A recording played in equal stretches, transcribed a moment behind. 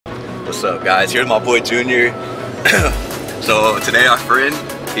What's up, guys? Here's my boy Junior. So today our friend,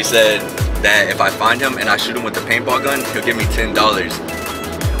 he said that if I find him and I shoot him with the paintball gun, he'll give me $10,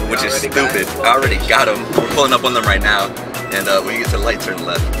 which is stupid. I already got him. We're pulling up on them right now, and when you get to the light, turn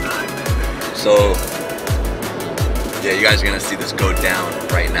left. So yeah, you guys are gonna see this go down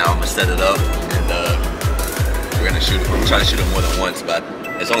right now. I'm gonna set it up, and we're gonna shoot him. I'm trying to shoot him more than once, but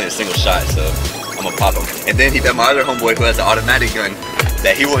it's only a single shot, so I'm gonna pop him. And then he bet my other homeboy who has an automatic gun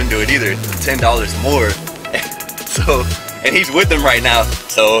that he wouldn't do it either. $10 more. So, and he's with him right now,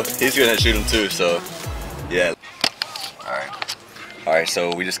 so he's gonna shoot him too. So yeah. All right.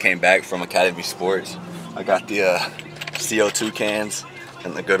 So we just came back from Academy Sports. I got the CO2 cans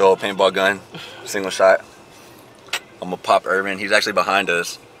and the good old paintball gun, single shot. I'm gonna pop Irvin. He's actually behind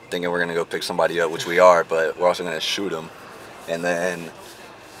us, thinking we're gonna go pick somebody up, which we are, but we're also gonna shoot him, and then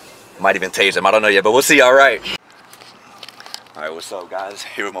might even tase him. I don't know yet, but we'll see. All right. All right, what's up, guys?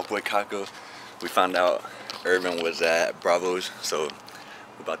 Here with my boy Kako. We found out Irvin was at Bravo's, so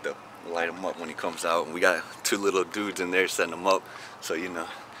we're about to light him up when he comes out. And we got two little dudes in there setting him up, so you know,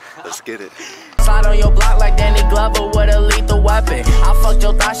 let's get it. Slide on your block like Danny Glover with a lethal weapon. I fucked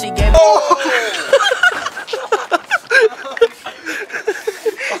your thought, she gave me.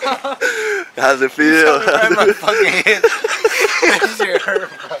 How's it feel?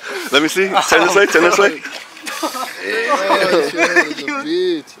 Let me see. Turn this way. Turn this way.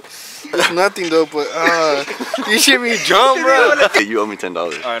 It's nothing though, but you should be drunk, bro. Hey, you owe me $10.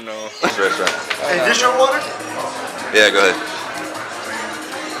 I know. That's right. Hey, is this your water? Yeah, go ahead.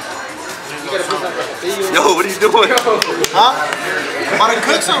 Yo, what are you doing? Huh? I'm about to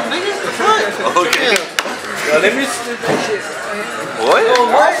cook something, nigga. What? Okay. Yo, let me see this shit. What?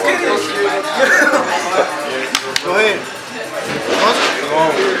 Go ahead.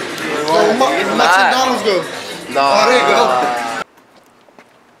 Let McDonald's go. Nah. Oh, there you go.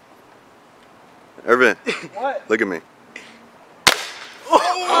 Irvin, what? Look at me.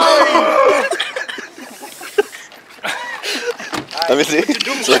 Let me see.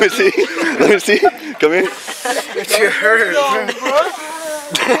 Let me see. Let me see. Come here. It's your hurt, bro.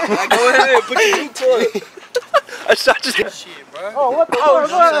 Go ahead, put your feet to it. I shot you. Shit, bro. Oh, what the fuck? You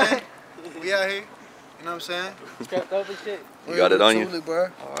know what I'm saying? We out here. You know what I'm saying? Strapped over shit. You got it on you? Bro.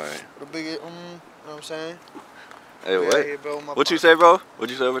 Alright. The big, you know what I'm saying? Hey, We out what? here, bro, with my What you partner. say, bro?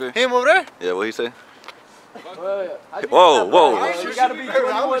 What'd you say over there? Him over there? Yeah, what he say? Whoa, whoa. You gotta be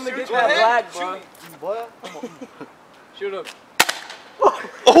 21 to get that black, bro. What? Shoot up.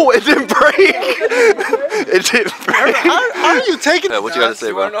 Oh, it didn't break. It didn't break. How are you taking What you gotta say,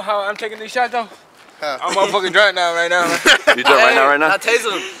 You wanna bro? know how I'm taking these shots though? How? I'm motherfucking drunk now, right now. You drunk right now, right now? I'll tase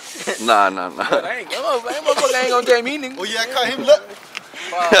him. Nah. I ain't gonna take me, nigga. Oh yeah, I caught him. Look.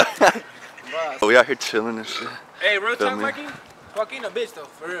 Oh, we out here chilling and shit. Hey, real Feel talk, me? Joaquin? Joaquin a bitch though,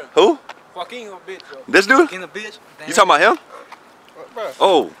 for real. Who? Joaquin a bitch though. This dude? Joaquin a bitch. You talking about him? Bro.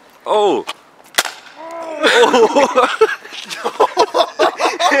 Oh.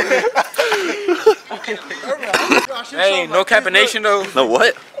 Hey, no cappination though. No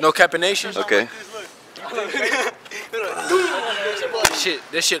what? No cappination. Okay.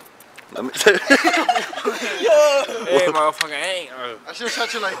 This shit. Let me Hey, motherfucker, ain't. I should have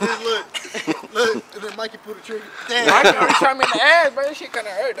shot you like this. Look, and then Mikey put a trigger. Damn. Mike already shot me in the ass, bro. This shit kinda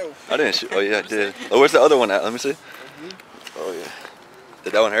hurt though. I didn't shoot. Oh yeah, I did. Oh, where's the other one at? Let me see. Oh yeah.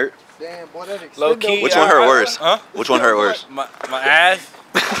 Did that one hurt? Damn, boy, that extendo. Low key. Which one hurt worse? Huh? Which one hurt worse? My ass.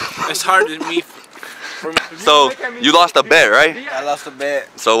 It's hard to me. So you lost a bet, right? I lost a bet.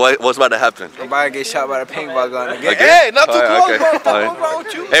 So what's about to happen? I'm about to get shot by the paintball gun again. Again? Hey, not too Alright, close, okay. bro. What's Alright. wrong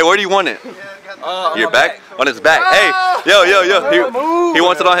with you? Hey, where do you want it? On Your my back? On his back. Hey, yo. He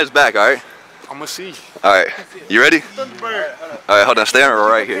wants it on his back. All right. I'm gonna see. All right. You ready? All right. Hold on. Stay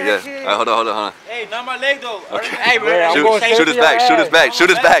right here. Yeah. All right. Hold on. Hey, not my leg though. Okay. Hey, bro. Shoot his back. Shoot his back. Shoot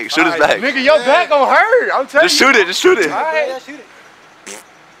his back. Shoot his back. Nigga, your back gonna hurt. I'm telling Just shoot it. Just shoot it. Alright, shoot it.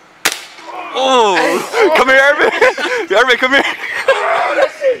 Oh. Come here, Irvin. Irvin, come here.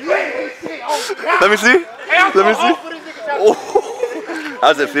 Let me see. Let me see. Oh.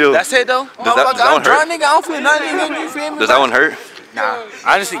 How's it feel? That's it though. Does that I'm one drunk, hurt? nigga. I don't feel nothing, nigga. You feel me? Does that one hurt? Nah.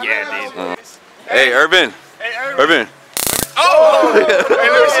 Honestly, yeah, it did. Hey, Irvin. Irvin. Oh! Hey,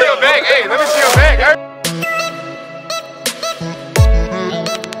 let me see your back. Hey, let me see your back.